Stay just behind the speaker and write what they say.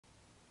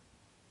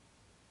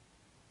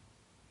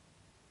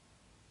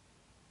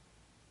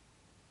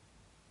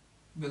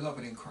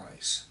Beloved in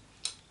Christ,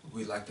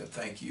 we'd like to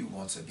thank you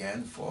once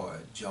again for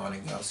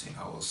joining us in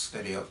our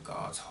study of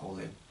God's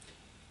holy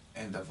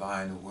and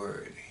divine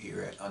word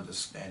here at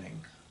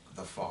Understanding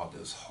the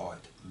Father's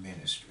Heart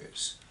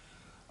Ministries.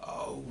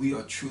 We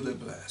are truly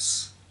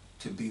blessed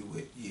to be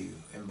with you.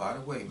 And by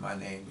the way, my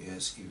name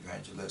is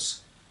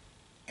Evangelist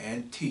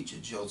and Teacher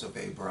Joseph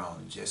A.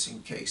 Brown, just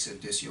in case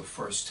if this is your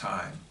first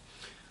time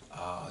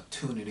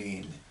tuning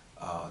in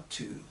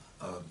to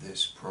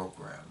this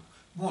program.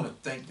 We want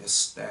to thank the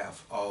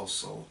staff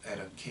also at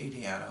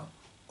Acadiana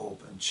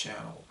Open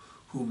Channel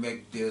who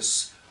make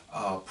this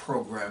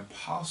program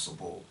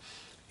possible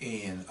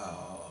in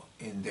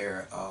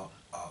their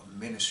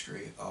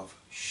ministry of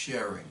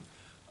sharing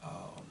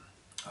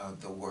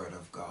the Word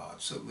of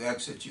God. So we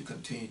ask that you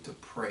continue to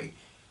pray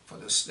for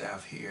the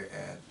staff here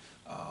at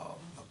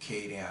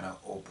Acadiana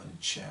Open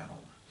Channel.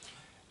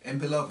 And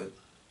beloved,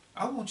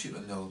 I want you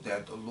to know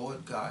that the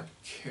Lord God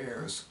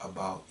cares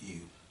about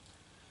you.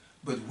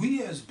 But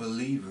we as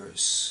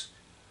believers,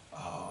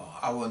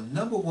 our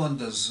number one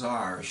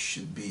desire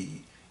should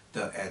be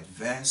the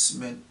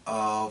advancement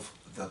of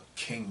the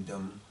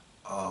kingdom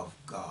of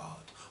God,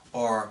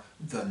 or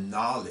the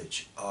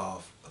knowledge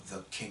of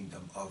the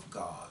kingdom of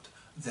God,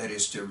 that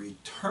is to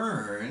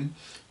return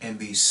and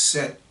be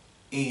set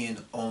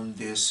in on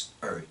this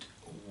earth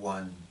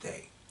one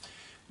day.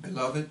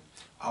 Beloved,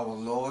 our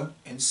Lord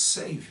and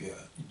Savior,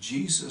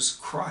 Jesus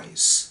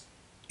Christ,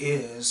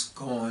 is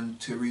going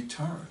to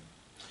return.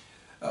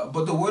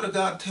 But the Word of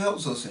God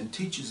tells us and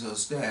teaches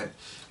us that,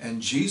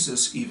 and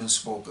Jesus even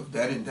spoke of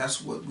that, and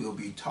that's what we'll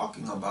be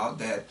talking about,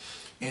 that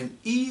an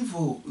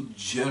evil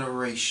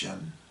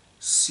generation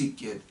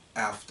seeketh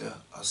after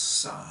a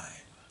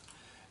sign.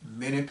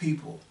 Many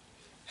people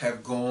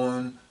have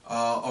gone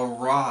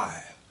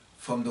awry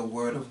from the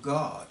Word of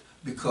God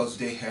because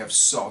they have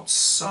sought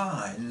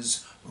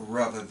signs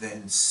rather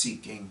than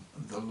seeking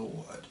the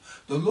Lord.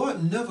 The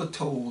Lord never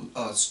told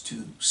us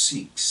to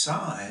seek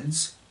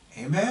signs,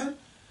 amen,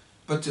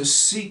 but to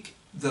seek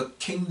the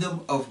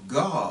kingdom of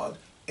God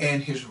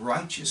and his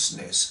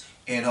righteousness,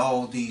 and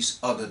all these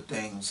other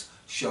things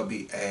shall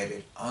be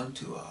added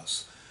unto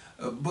us.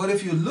 But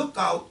if you look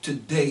out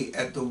today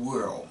at the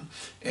world,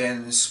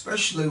 and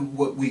especially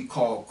what we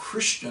call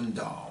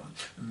Christendom,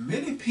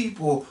 many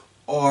people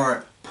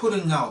are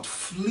putting out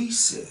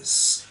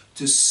fleeces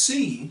to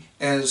see,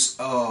 as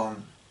who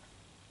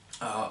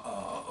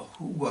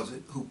was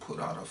it who put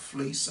out a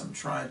fleece? I'm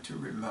trying to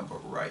remember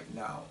right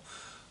now.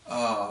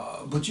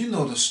 But you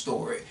know the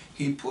story.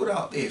 He put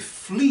out a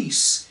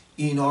fleece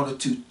in order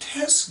to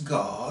test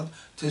God,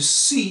 to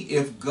see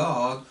if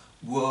God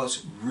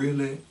was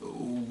really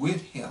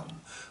with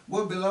him.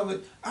 Well,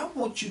 beloved, I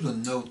want you to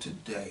know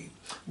today,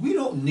 we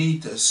don't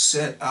need to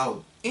set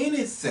out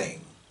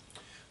anything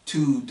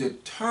to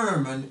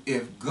determine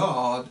if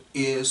God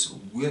is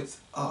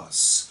with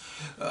us.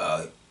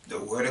 The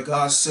Word of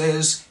God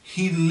says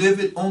he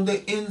liveth on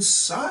the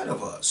inside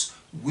of us,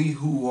 we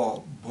who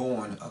are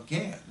born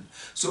again.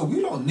 So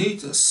we don't need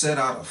to set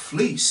out a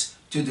fleece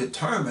to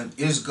determine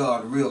is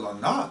God real or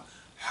not.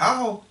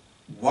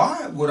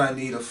 Why would I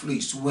need a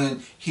fleece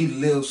when he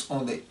lives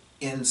on the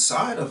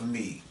inside of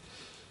me?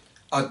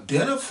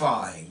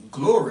 Identifying,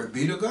 glory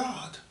be to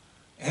God.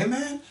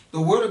 Amen.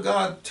 The Word of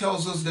God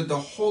tells us that the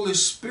Holy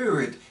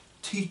Spirit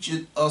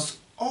teacheth us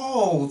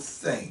all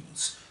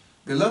things.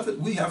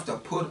 Beloved, we have to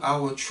put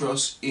our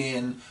trust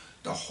in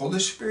the Holy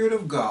Spirit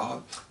of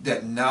God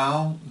that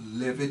now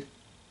liveth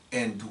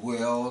and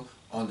dwell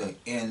on the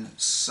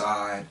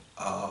inside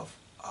of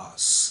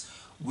us.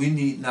 We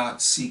need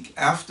not seek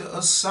after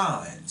a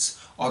signs,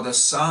 or the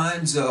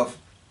signs of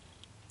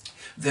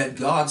that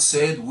God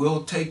said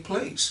will take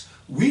place.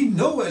 We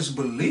know as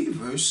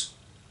believers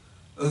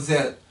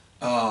that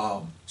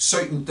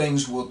certain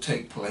things will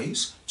take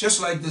place,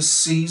 just like the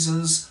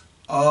seasons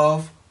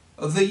of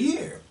the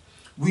year.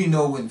 We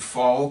know when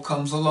fall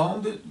comes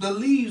along, the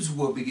leaves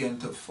will begin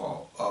to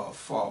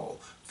fall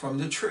from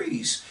the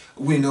trees.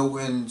 We know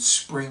when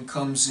spring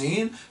comes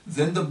in,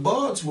 then the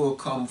buds will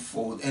come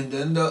forth, and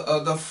then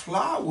the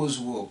flowers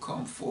will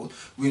come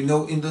forth. We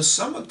know in the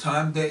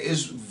summertime there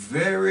is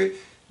very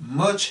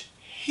much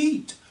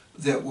heat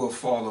that will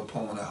fall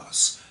upon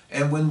us.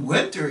 And when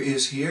winter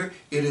is here,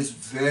 it is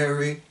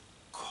very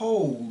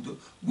cold.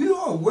 We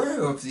are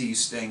aware of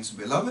these things,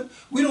 beloved.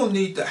 We don't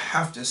need to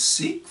have to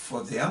seek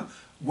for them.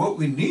 What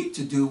we need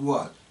to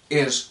do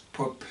is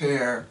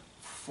prepare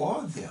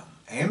for them.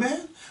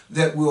 Amen?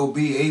 That we'll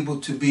be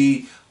able to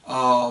be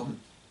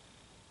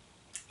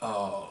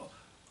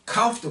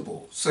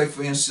comfortable. Say,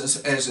 for instance,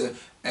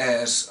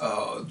 as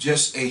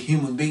just a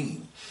human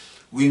being.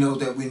 We know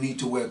that we need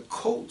to wear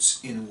coats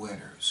in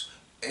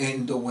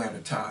the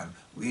wintertime.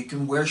 We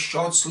can wear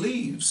short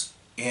sleeves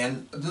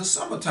in the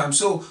summertime.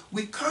 So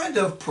we kind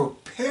of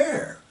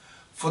prepare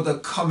for the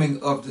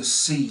coming of the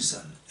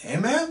season.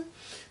 Amen?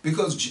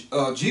 Because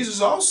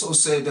Jesus also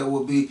said there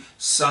will be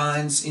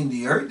signs in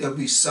the earth, there will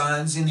be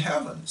signs in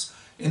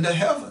the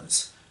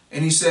heavens.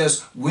 And he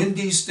says, when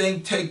these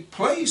things take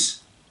place,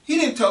 he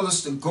didn't tell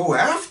us to go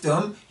after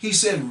them. He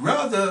said,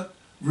 rather,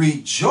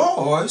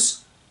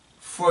 Rejoice,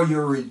 for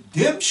your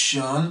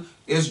redemption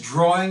is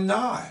drawing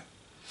nigh.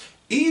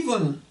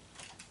 Even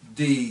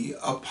the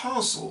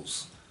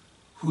apostles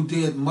who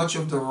did much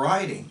of the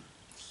writing,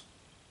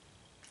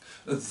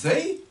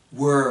 they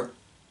were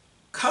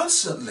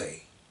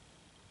constantly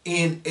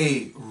in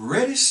a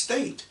ready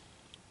state,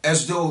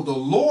 as though the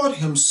Lord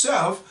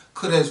himself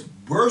could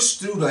have burst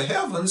through the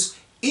heavens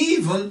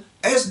even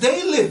as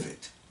they live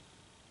it.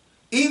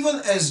 Even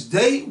as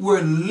they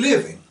were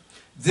living,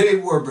 they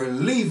were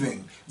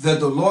believing that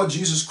the Lord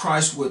Jesus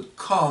Christ would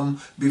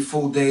come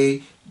before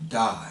they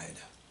died.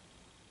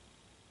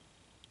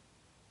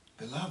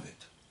 Beloved,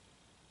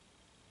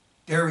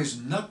 there is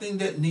nothing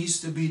that needs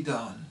to be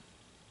done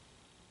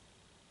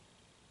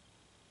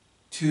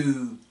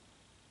to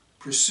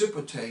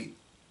precipitate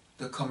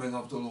the coming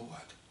of the Lord.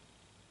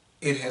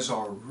 It has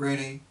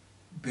already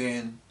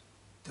been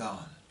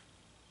done.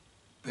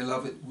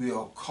 Beloved, we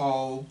are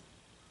called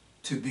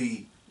to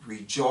be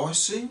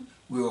rejoicing.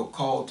 We are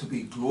called to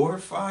be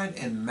glorifying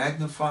and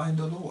magnifying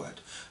the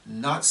Lord,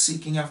 not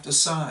seeking after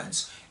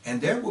signs.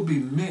 And there will be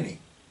many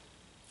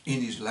in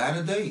these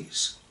latter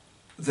days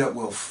that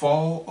will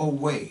fall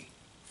away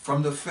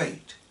from the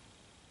faith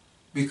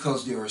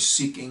because they are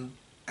seeking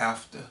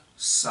after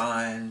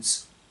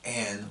signs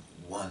and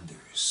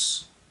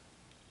wonders.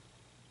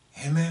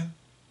 Amen.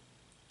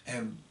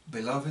 And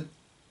beloved,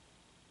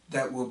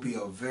 that will be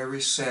a very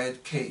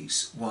sad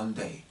case one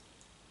day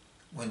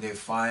when they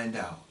find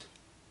out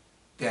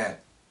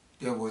that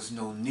there was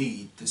no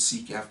need to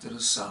seek after the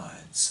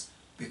signs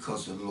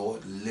because the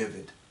Lord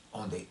lived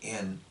on the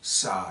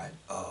inside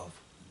of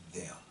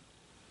them.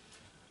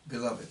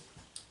 Beloved,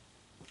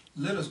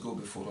 let us go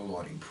before the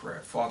Lord in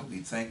prayer. Father, we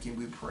thank you,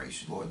 we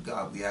praise you, Lord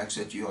God. We ask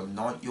that you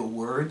anoint your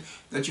word,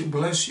 that you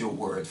bless your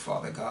word,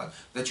 Father God,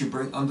 that you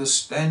bring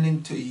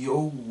understanding to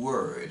your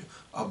word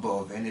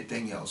above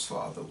anything else,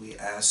 Father. We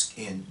ask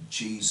in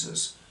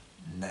Jesus'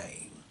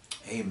 name.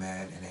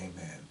 Amen and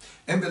amen.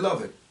 And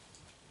beloved,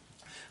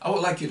 I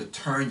would like you to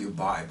turn your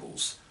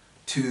Bibles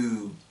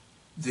to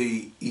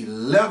the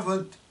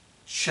 11th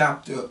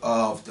chapter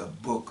of the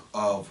book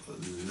of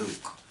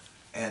Luke.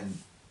 And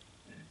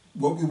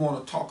what we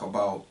want to talk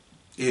about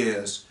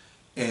is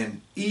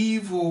an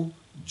evil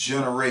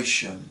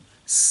generation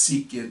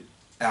seeketh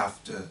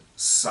after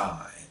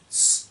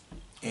signs.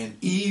 An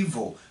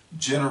evil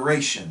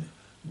generation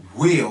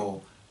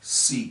will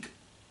seek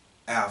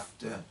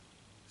after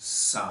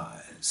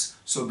signs.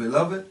 So,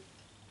 beloved,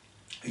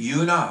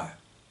 you and I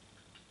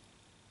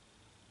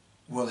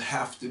will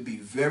have to be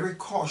very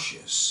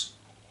cautious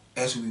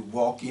as we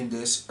walk in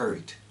this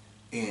earth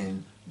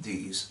in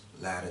these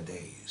latter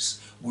days.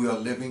 We are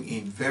living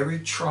in very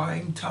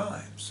trying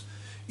times,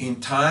 in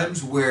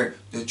times where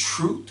the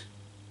truth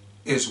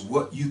is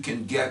what you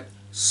can get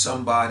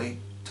somebody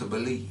to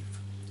believe,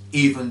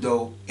 even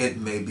though it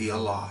may be a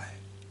lie.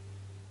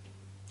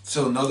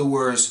 So in other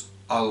words,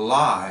 a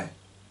lie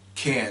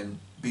can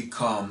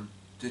become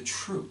the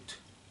truth.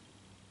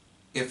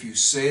 If you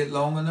say it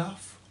long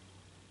enough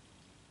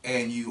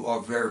and you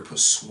are very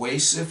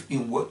persuasive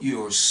in what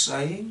you are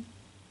saying,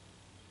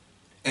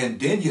 and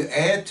then you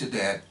add to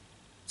that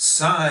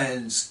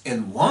signs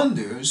and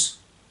wonders,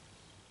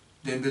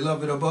 then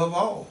beloved, above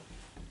all,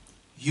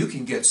 you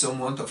can get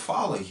someone to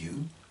follow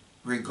you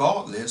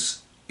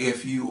regardless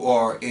if you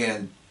are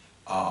an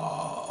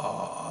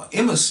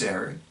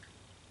emissary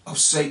of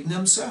Satan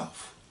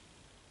himself.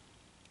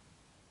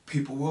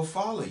 People will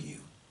follow you.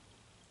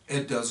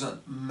 It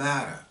doesn't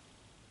matter.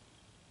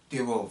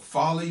 They will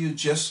follow you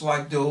just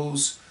like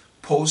those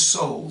poor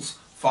souls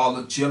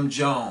followed Jim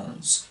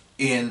Jones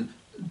in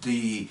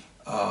the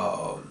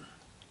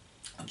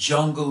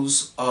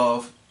jungles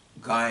of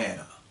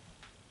Guyana.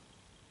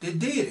 They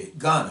did it,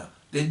 Ghana.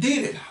 They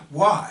did it.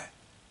 Why?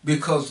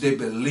 Because they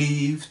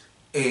believed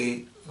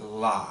a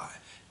lie.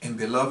 And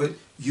beloved,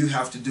 you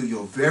have to do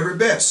your very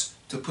best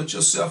to put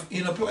yourself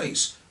in a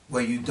place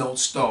where you don't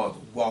start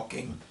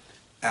walking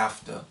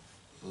after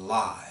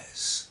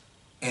lies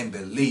and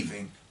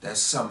believing that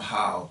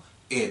somehow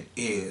it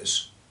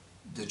is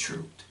the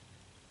truth.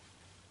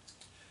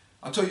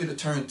 I'll tell you to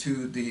turn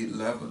to the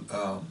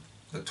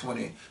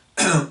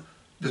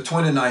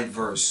 29th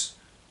verse.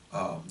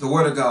 The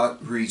Word of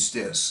God reads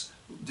this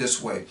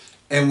way.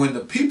 And when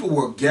the people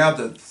were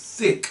gathered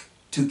thick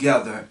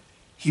together,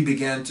 he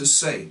began to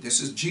say,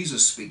 this is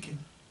Jesus speaking,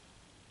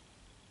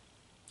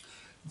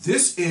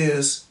 this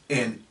is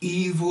an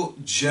evil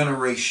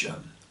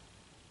generation,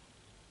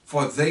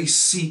 for they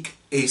seek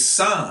a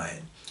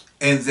sign,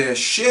 and there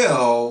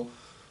shall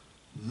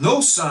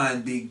no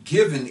sign be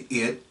given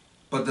it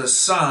but the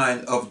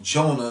sign of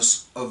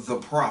Jonas of the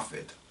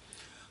prophet.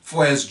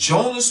 For as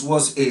Jonas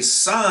was a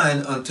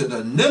sign unto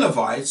the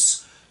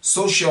Ninevites,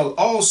 so shall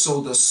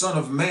also the Son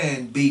of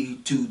Man be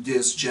to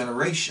this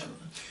generation.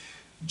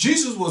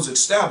 Jesus was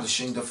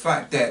establishing the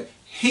fact that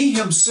he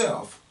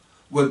himself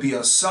would be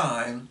a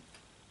sign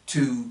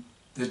to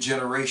the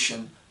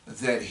generation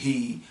that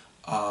he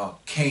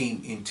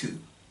came into.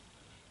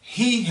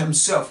 He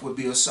himself would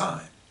be a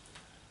sign.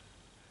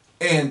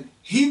 And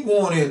he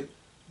wanted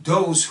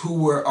those who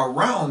were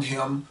around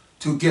him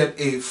to get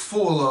a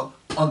fuller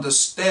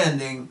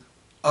understanding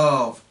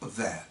of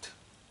that.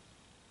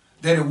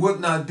 That it would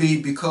not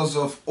be because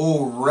of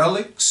old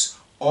relics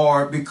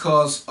or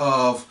because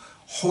of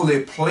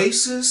holy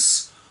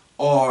places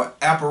or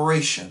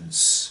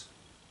apparitions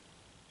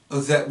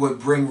that would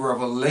bring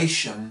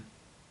revelation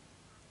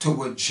to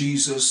what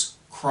Jesus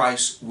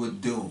Christ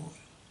would do.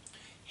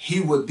 He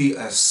would be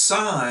a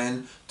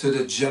sign to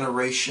the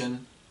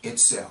generation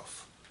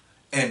itself.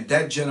 And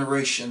that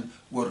generation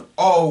would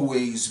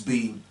always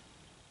be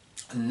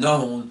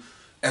known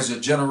as a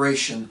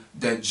generation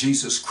that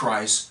Jesus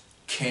Christ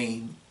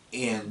came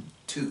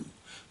into.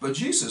 But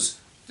Jesus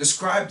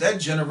described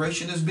that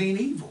generation as being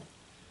evil,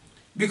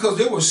 because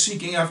they were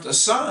seeking after a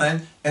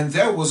sign, and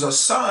there was a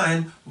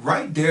sign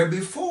right there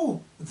before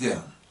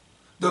them.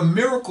 The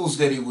miracles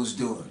that he was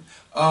doing,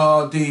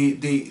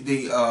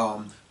 the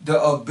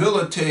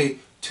ability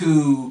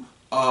to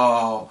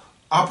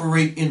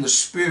operate in the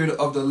spirit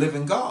of the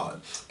living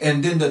God,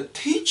 and then the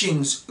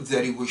teachings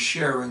that he was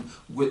sharing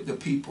with the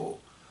people.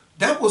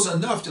 That was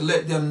enough to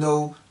let them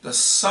know the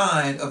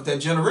sign of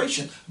that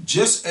generation,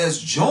 just as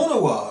Jonah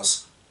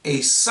was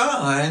a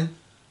sign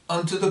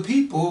unto the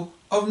people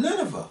of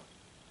Nineveh.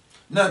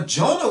 Now,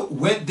 Jonah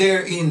went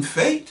there in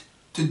faith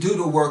to do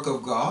the work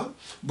of God,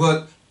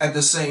 but at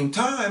the same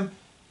time,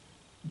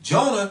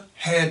 Jonah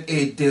had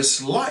a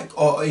dislike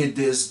or a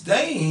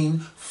disdain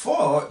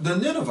for the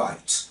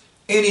Ninevites.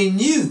 And he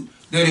knew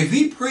that if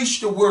he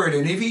preached the word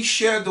and if he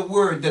shared the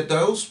word, that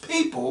those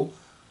people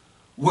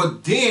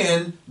would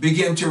then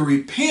begin to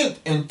repent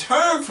and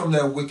turn from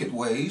their wicked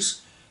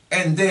ways,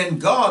 and then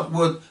God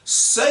would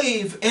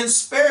save and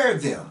spare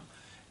them.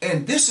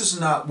 And this is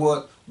not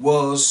what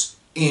was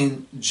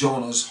in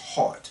Jonah's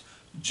heart.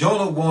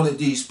 Jonah wanted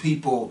these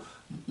people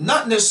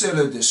not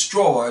necessarily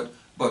destroyed,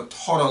 but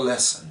taught a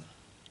lesson.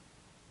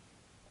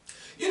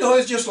 You know,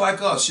 it's just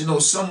like us. You know,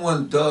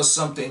 someone does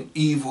something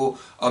evil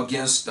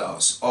against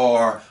us,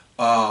 or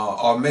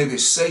maybe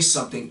say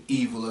something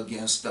evil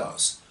against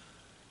us.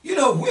 You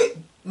know,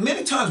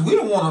 many times we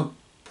don't want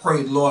to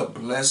pray, Lord,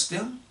 bless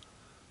them,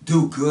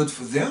 do good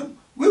for them.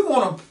 We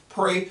want to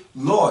pray,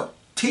 Lord,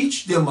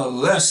 teach them a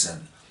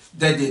lesson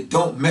that they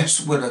don't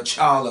mess with a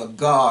child of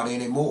God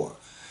anymore.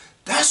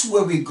 That's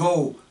where we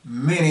go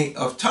many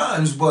of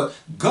times, but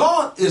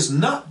God is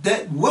not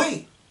that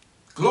way.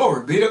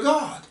 Glory be to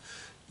God.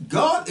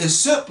 God is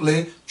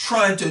simply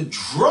trying to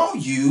draw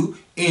you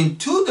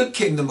into the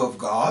kingdom of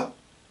God.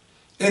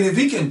 And if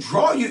he can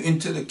draw you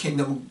into the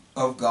kingdom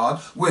of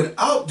God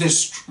without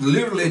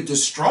literally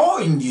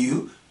destroying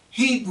you,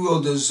 he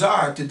will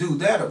desire to do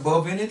that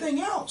above anything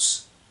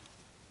else.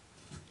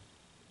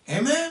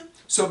 Amen?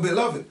 So,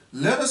 beloved,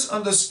 let us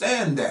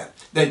understand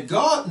that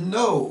God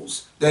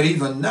knows that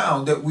even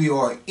now that we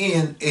are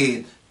in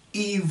an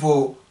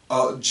evil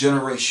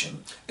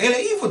generation. And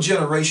an evil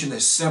generation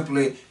is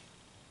simply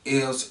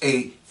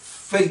a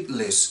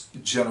faithless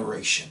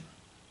generation.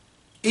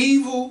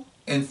 Evil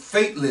and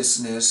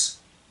faithlessness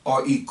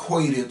are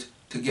equated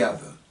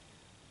together.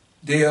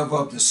 They are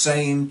of the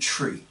same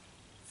tree.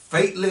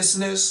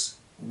 Faithlessness,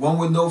 one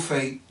with no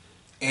faith,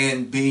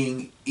 and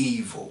being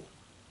evil.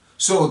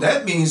 So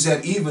that means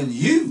that even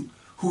you,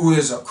 who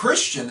is a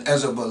Christian,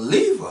 as a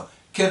believer,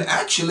 can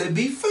actually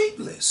be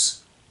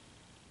faithless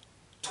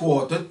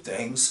toward the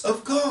things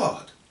of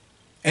God.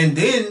 And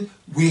then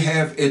we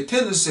have a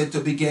tendency to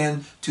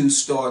begin to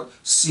start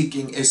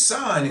seeking a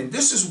sign. And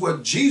this is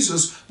what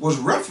Jesus was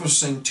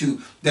referencing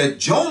to, that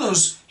Jonah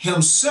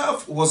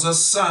himself was a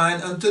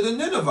sign unto the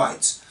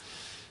Ninevites.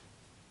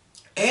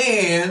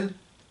 And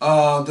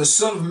the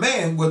Son of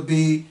Man would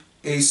be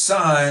a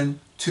sign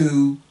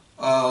to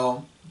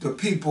the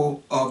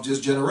people of this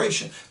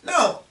generation.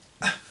 Now,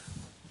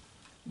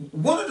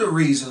 one of the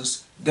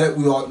reasons that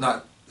we ought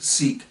not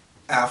seek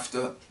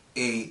after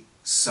a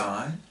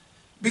sign,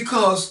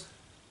 because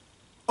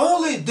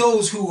only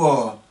those who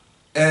are,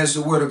 as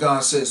the Word of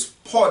God says,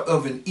 part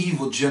of an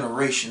evil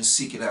generation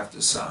seek it after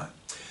a sign.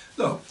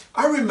 Look,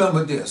 I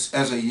remember this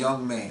as a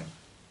young man.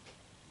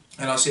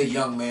 And I say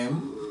young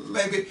man,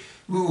 maybe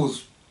we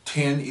was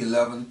 10,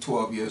 11,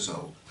 12 years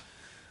old.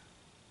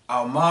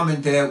 Our mom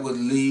and dad would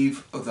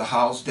leave the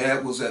house.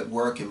 Dad was at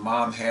work, and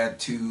mom had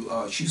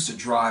to, she used to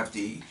drive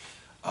the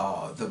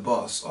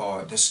bus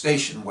or the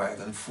station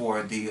wagon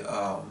for the,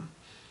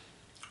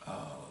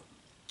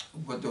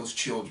 what those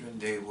children,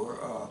 they were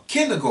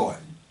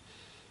kindergarten,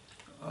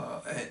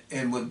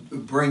 and would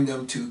bring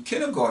them to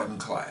kindergarten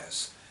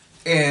class.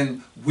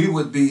 And we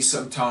would be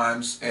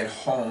sometimes at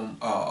home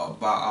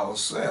by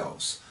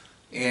ourselves.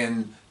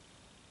 And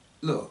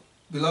look,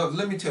 beloved,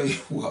 let me tell you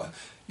what,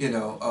 you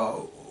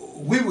know,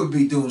 we would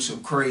be doing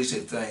some crazy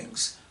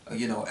things,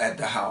 you know, at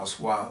the house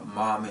while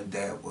mom and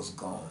dad was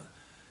gone.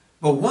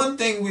 But one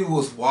thing we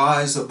was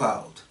wise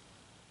about,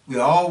 we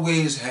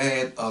always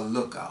had a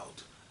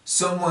lookout,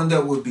 someone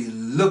that would be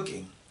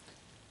looking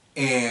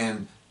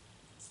and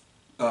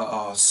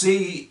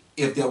see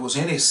if there was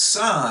any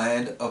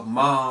sign of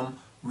mom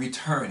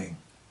returning.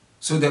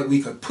 so that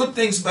we could put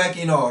things back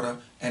in order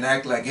and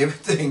act like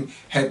everything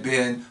had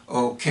been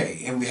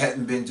okay and we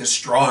hadn't been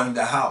destroying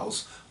the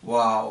house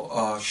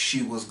while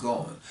she was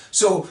gone.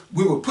 So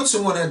we would put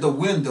someone at the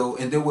window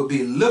and they would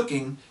be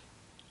looking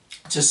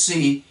to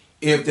see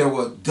if there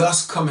were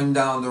dust coming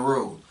down the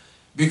road.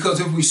 Because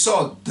if we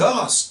saw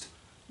dust,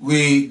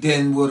 we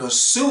then would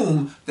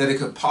assume that it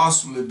could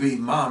possibly be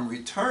mom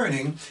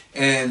returning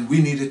and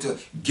we needed to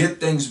get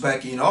things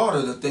back in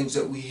order, the things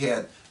that we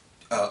had,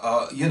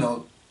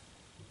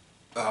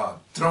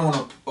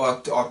 thrown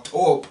or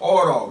tore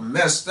apart or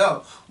messed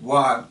up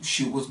while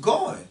she was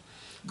gone.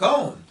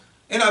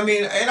 And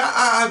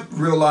I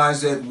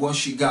realized that once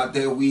she got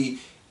there,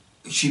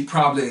 she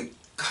probably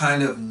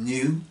kind of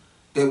knew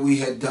that we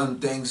had done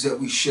things that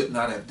we should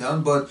not have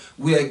done, but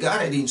we had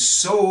got it in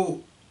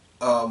so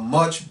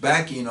much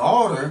back in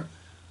order.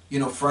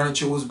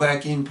 Furniture was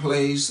back in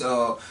place.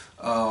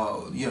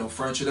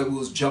 Furniture that we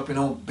was jumping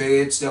on,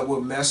 beds that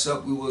were messed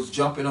up, we was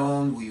jumping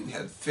on. We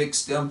had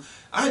fixed them.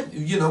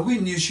 We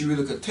knew she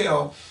really could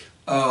tell,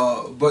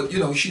 but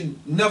she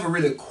never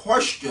really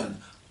questioned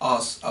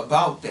us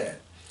about that.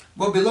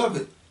 But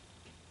beloved,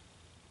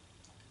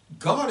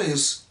 God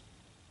is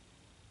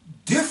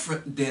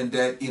different than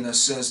that in a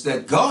sense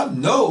that God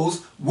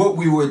knows what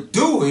we were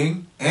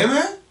doing,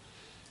 amen,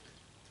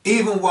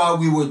 even while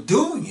we were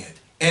doing it,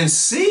 and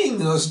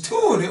seeing us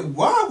doing it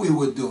while we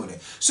were doing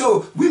it.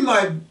 So we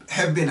might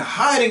have been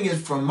hiding it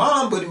from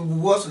mom, but it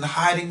wasn't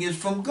hiding it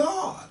from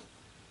God,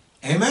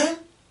 amen.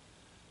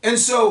 And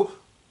so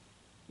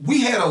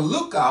we had a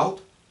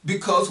lookout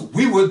because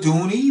we were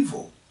doing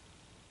evil.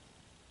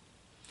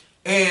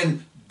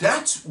 And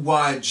that's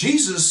why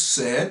Jesus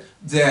said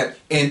that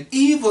an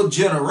evil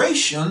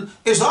generation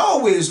is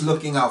always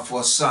looking out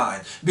for a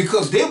sign,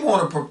 because they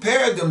want to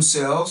prepare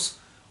themselves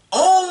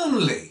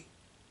only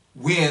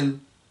when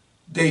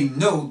they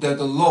know that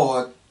the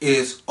Lord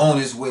is on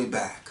his way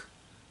back.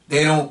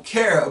 They don't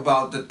care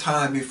about the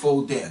time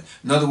before then.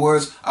 In other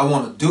words, I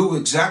want to do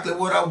exactly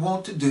what I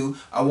want to do.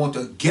 I want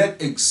to get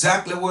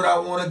exactly what I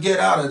want to get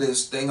out of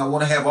this thing. I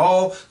want to have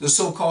all the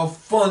so-called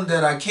fun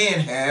that I can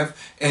have.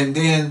 And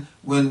then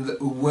when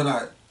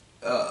I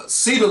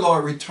see the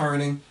Lord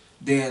returning,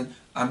 then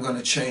I'm going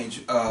to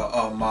change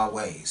my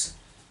ways.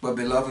 But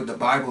beloved, the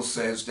Bible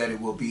says that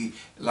it will be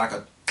like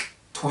a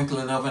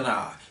twinkling of an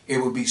eye. It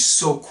will be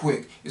so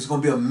quick. It's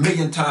going to be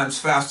 1,000,000 times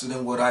faster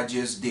than what I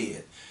just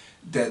did,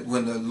 that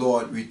when the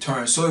Lord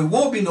returns. So it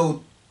won't be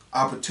no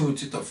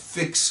opportunity to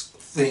fix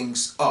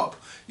things up.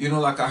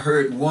 Like I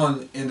heard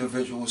one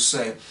individual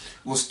say,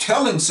 was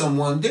telling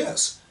someone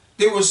this.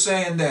 They were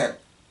saying that,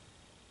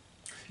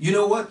 you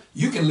know what,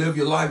 you can live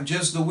your life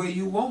just the way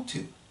you want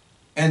to.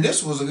 And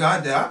this was a guy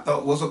that I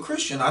thought was a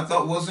Christian, I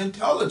thought was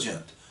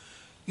intelligent.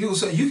 He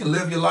was saying, you can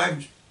live your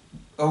life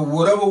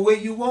whatever way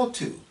you want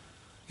to.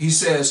 He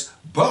says,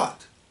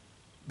 but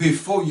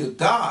before you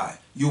die,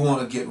 you want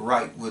to get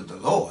right with the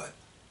Lord.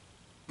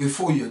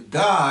 Before you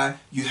die,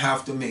 you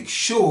have to make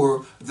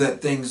sure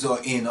that things are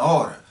in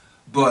order.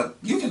 But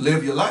you can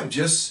live your life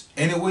just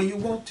any way you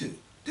want to.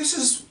 This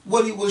is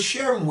what he was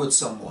sharing with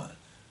someone.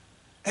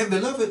 And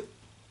beloved,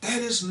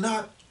 that is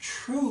not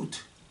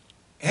truth.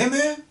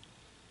 Amen?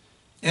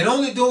 And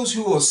only those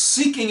who are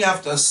seeking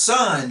after a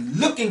sign,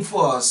 looking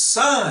for a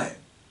sign,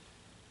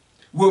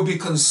 will be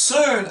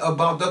concerned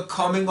about the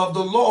coming of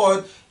the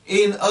Lord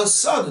in a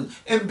sudden.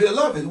 And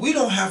beloved, we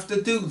don't have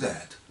to do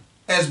that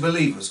as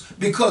believers,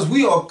 because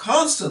we are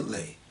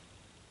constantly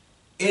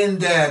in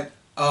that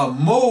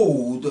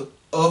mode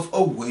of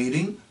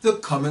awaiting the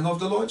coming of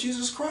the Lord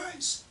Jesus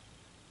Christ.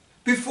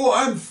 Before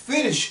I'm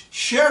finished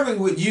sharing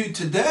with you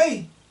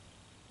today,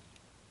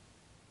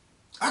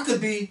 I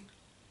could be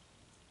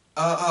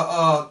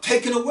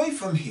taken away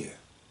from here.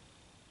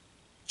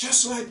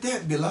 Just like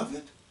that,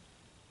 beloved.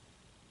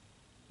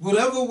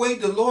 Whatever way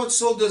the Lord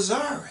so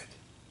desire it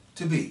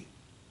to be,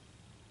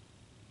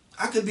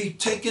 I could be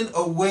taken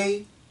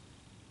away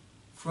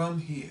from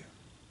here.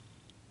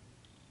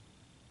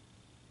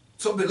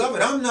 So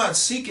beloved, I'm not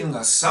seeking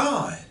a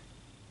sign.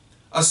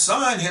 A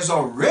sign has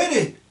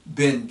already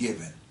been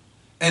given.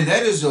 And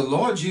that is the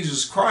Lord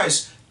Jesus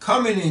Christ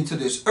coming into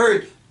this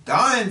earth,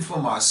 dying for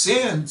my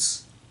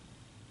sins,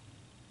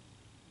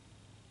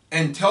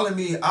 and telling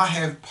me I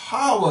have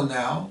power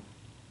now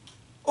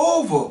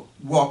over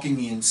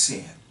walking in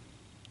sin.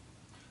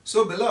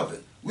 So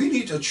beloved, we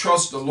need to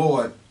trust the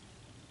Lord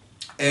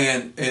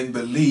and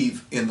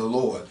believe in the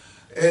Lord.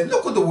 And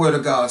look what the Word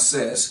of God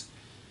says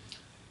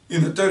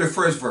in the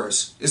 31st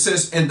verse. It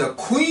says, and the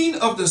Queen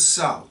of the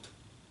South,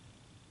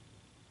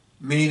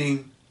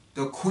 meaning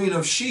the Queen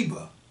of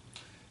Sheba,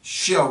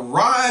 shall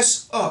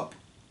rise up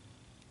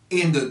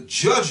in the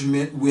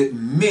judgment with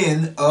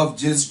men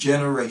of this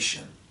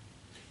generation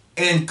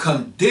and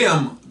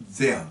condemn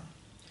them.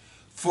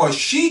 For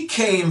she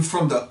came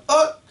from the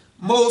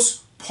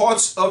utmost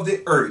parts of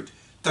the earth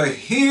to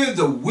hear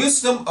the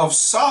wisdom of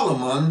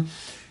Solomon,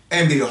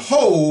 and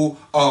behold,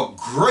 a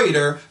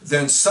greater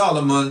than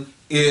Solomon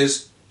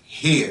is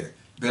here.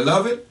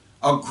 Beloved,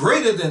 a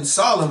greater than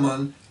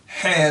Solomon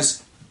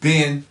has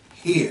been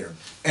here.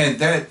 and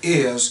that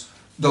is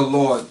the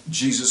Lord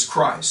Jesus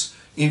Christ.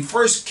 In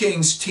 1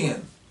 Kings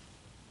 10,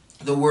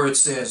 the word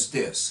says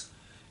this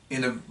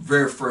in the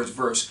very first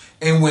verse,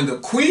 and when the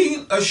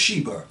queen of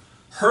Sheba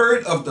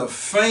heard of the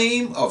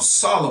fame of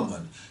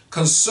Solomon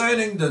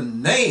concerning the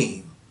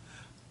name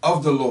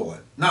of the Lord.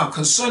 Now,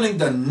 concerning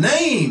the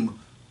name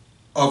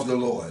of the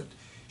Lord,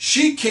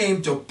 she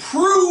came to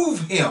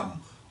prove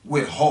him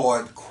with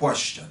hard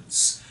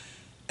questions.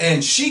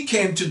 And she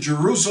came to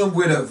Jerusalem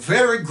with a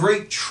very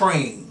great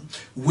train,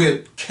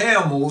 with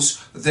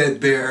camels that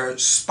bear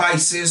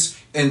spices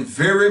and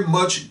very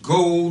much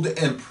gold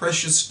and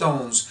precious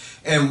stones.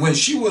 And when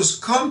she was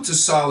come to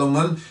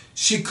Solomon,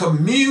 she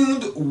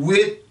communed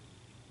with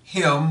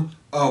him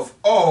of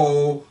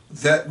all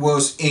that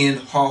was in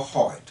her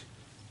heart.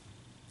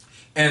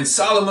 And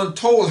Solomon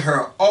told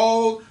her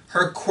all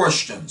her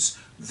questions.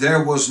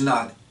 There was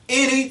not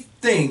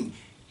anything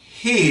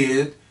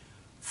hid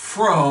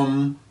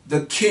from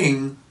the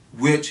king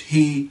which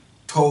he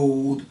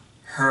told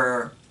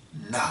her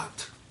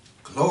not.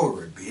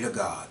 Glory be to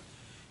God.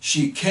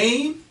 She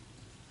came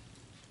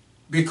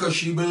because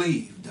she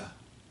believed.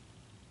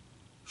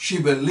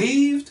 She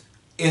believed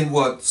in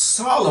what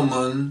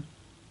Solomon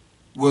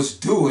was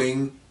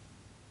doing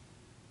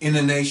in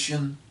the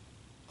nation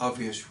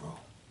of Israel.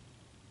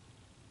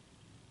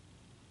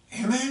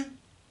 Amen.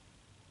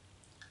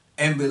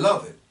 And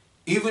beloved,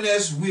 even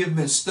as we have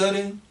been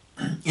studying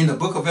in the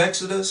book of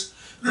Exodus,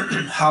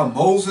 how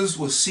Moses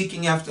was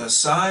seeking after a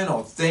sign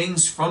or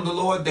things from the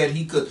Lord that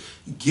he could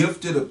give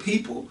to the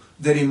people,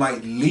 that he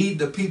might lead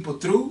the people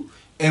through.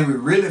 And we're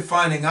really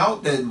finding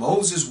out that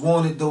Moses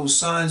wanted those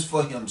signs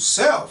for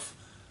himself,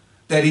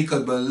 that he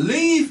could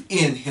believe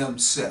in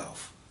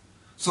himself,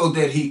 so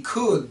that he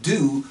could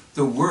do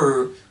the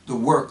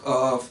work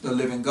of the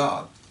living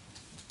God.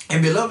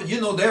 And beloved, you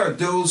know, there are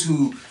those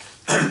who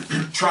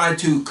try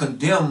to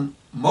condemn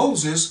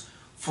Moses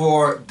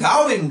for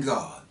doubting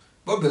God.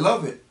 But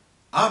beloved,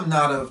 I'm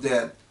not of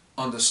that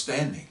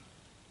understanding,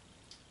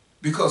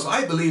 because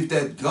I believe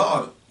that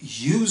God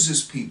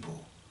uses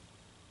people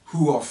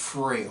who are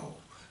frail.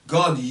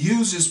 God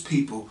uses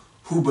people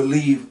who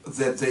believe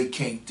that they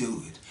can't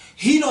do it.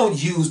 He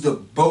don't use the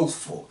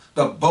boastful,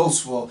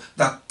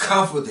 the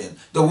confident,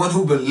 the one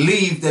who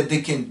believe that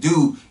they can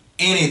do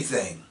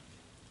anything.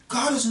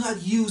 God is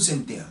not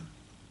using them.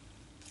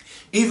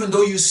 Even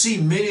though you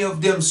see many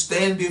of them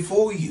stand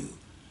before you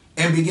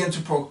and begin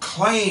to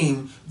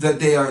proclaim that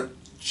they are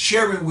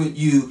sharing with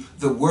you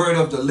the word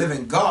of the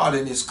living God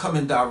and it's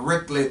coming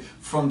directly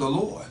from the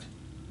Lord.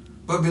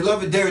 But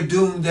beloved, they're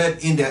doing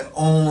that in their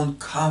own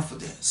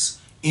confidence,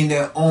 in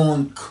their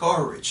own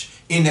courage,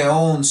 in their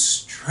own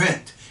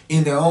strength,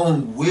 in their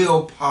own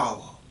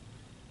willpower.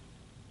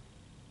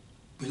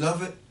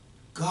 Beloved,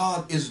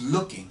 God is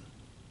looking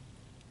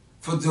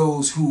for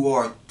those who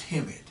are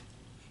timid.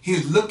 He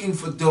is looking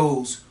for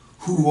those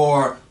who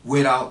are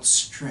without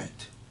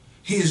strength.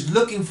 He is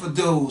looking for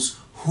those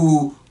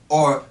who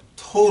are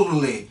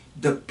totally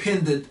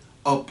dependent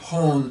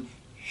upon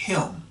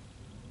him.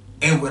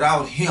 And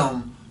without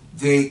him,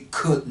 they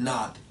could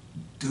not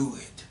do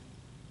it.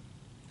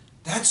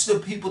 That's the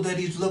people that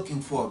he's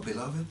looking for,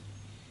 beloved.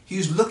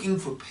 He's looking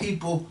for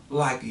people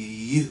like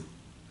you.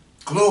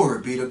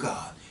 Glory be to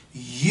God.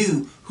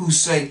 You who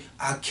say,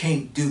 I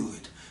can't do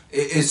it.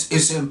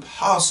 It's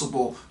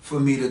impossible for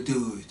me to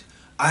do it.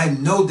 I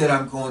know that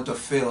I'm going to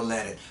fail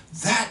at it.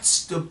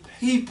 That's the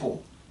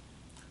people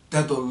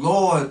that the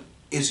Lord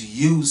is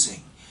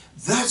using.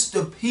 That's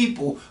the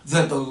people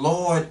that the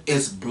Lord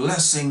is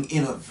blessing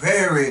in a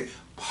very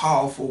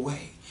powerful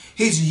way.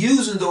 He's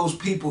using those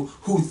people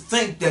who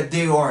think that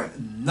they are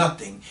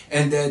nothing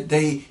and that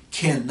they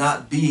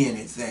cannot be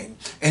anything.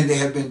 And they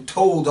have been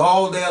told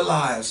all their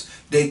lives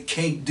they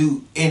can't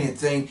do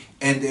anything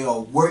and they are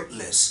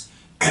worthless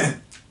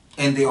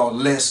and they are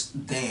less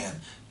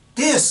than.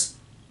 This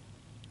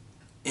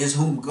is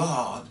whom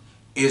God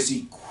is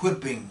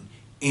equipping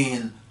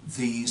in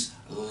these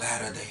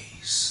latter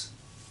days.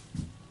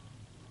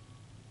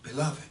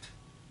 Beloved,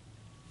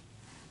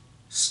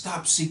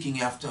 stop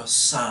seeking after a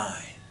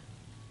sign.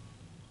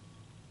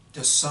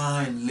 The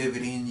sign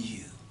liveth in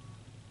you,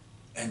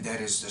 and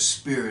that is the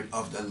Spirit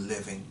of the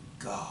living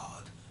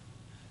God.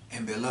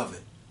 And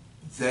beloved,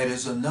 that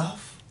is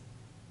enough.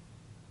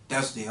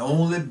 That's the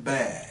only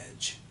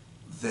badge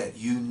that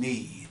you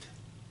need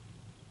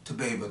to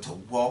be able to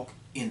walk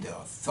in the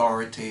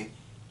authority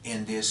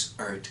in this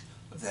earth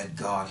that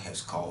God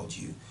has called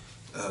you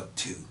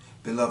to.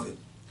 Beloved,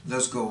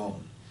 let's go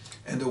on.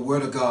 And the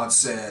word of God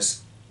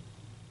says,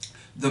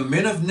 the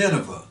men of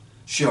Nineveh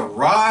shall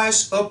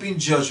rise up in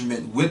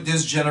judgment with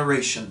this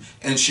generation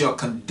and shall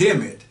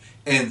condemn it,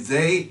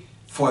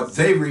 for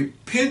they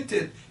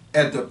repented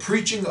at the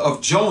preaching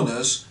of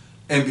Jonas,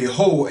 and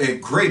behold, a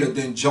greater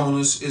than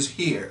Jonas is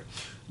here.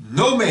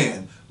 No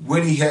man,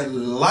 when he had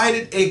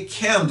lighted a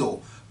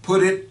candle,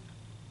 put it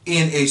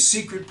in a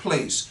secret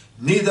place,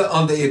 neither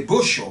under a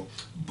bushel,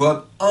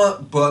 but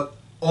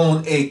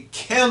on a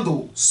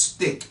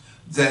candlestick,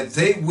 that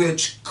they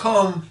which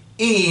come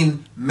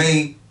in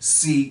may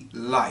see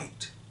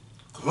light.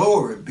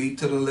 Glory be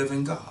to the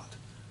living God.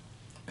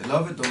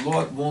 Beloved, the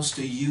Lord wants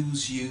to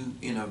use you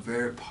in a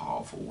very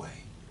powerful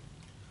way.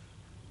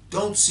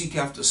 Don't seek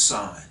after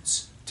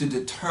signs to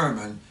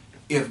determine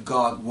if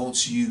God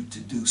wants you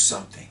to do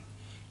something,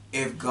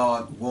 if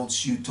God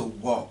wants you to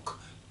walk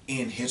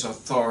in his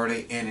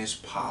authority and his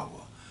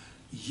power.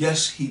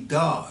 Yes, he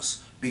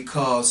does,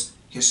 because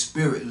his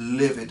spirit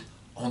liveth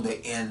on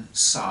the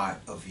inside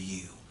of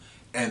you,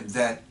 and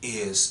that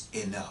is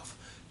enough.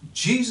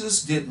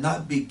 Jesus did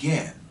not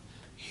begin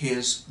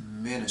his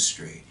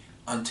ministry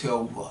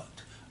until what?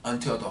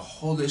 Until the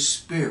Holy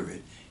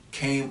Spirit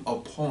came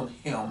upon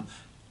him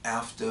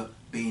after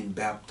being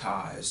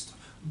baptized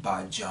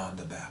by John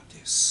the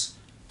Baptist.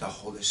 The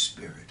Holy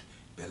Spirit.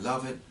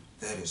 Beloved,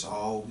 that is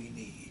all we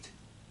need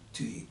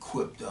to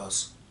equip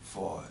us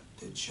for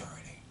the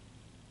journey.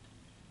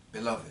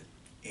 Beloved,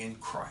 in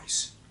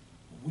Christ,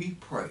 we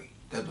pray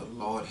that the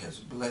Lord has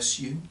blessed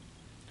you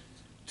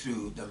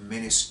through the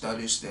many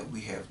studies that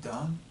we have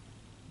done.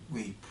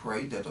 We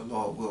pray that the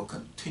Lord will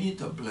continue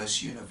to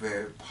bless you in a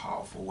very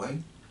powerful way.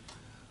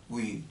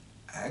 We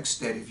ask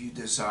that if you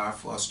desire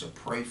for us to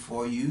pray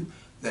for you,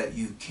 that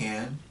you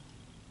can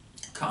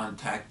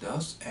contact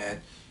us at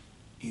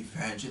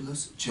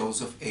Evangelist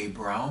Joseph A.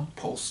 Brown,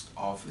 Post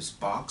Office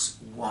Box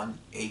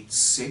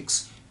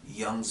 186,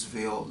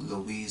 Youngsville,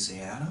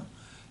 Louisiana.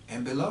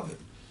 And beloved,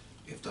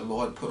 if the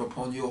Lord put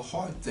upon your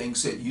heart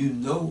things that you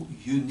know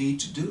you need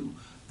to do,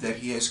 that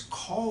he has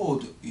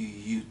called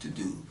you to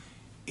do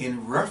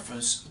in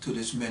reference to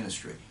this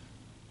ministry,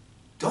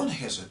 don't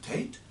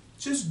hesitate.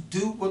 Just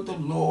do what the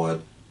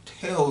Lord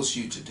tells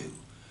you to do.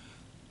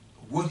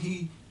 What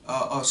he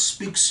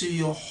speaks to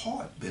your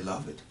heart,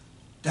 beloved.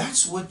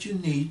 That's what you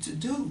need to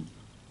do.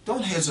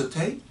 Don't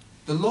hesitate.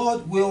 The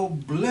Lord will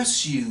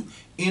bless you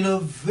in a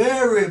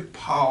very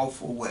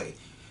powerful way.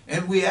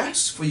 And we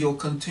ask for your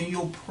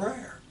continual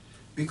prayer,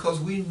 because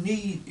we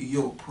need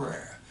your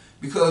prayer.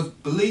 Because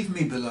believe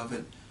me,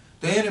 beloved,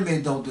 the enemy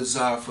don't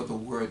desire for the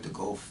word to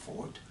go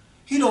forth.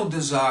 He don't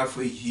desire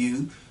for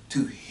you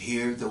to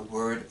hear the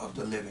word of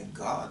the living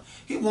God.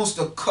 He wants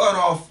to cut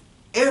off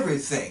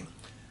everything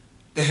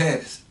that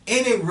has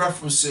any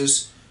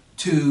references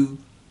to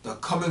the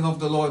coming of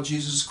the Lord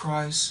Jesus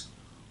Christ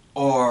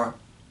or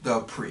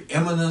the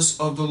preeminence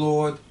of the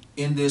Lord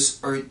in this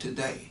earth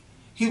today.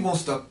 He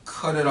wants to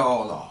cut it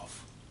all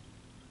off.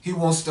 He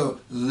wants to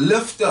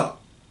lift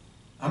up.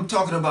 I'm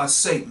talking about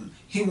Satan.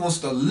 He wants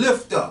to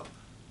lift up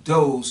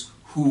those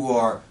who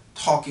are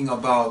talking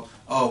about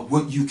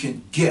what you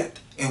can get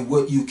and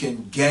what you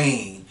can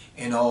gain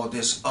and all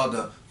this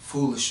other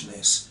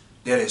foolishness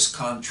that is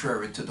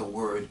contrary to the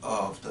word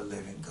of the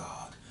living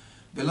God.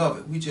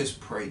 Beloved, we just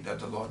pray that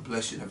the Lord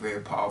bless you in a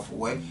very powerful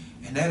way.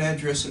 And that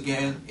address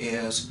again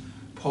is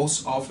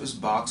Post Office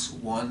Box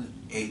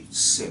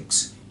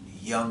 186,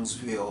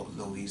 Youngsville,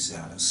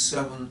 Louisiana,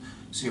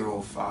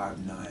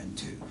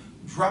 70592.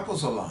 Drop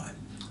us a line.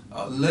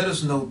 Let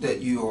us know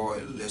that you are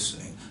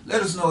listening.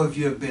 Let us know if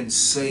you have been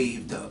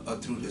saved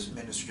through this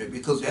ministry,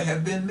 because there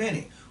have been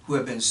many who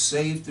have been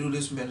saved through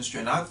this ministry.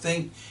 And I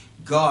thank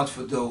God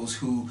for those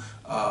who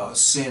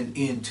send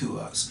in to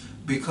us,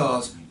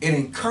 because it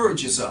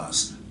encourages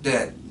us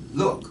that,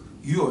 look,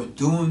 you are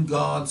doing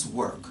God's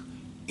work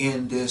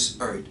in this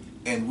earth,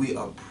 and we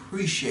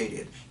appreciate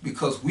it,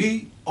 because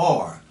we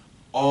are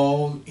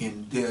all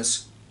in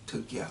this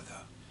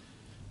together.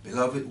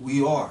 Beloved,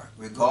 we are,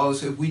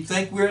 regardless if we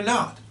think we're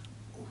not,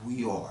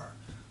 we are.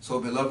 So,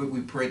 beloved,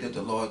 we pray that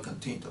the Lord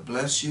continue to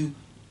bless you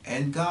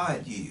and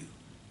guide you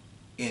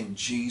in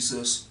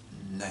Jesus'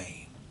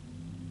 name.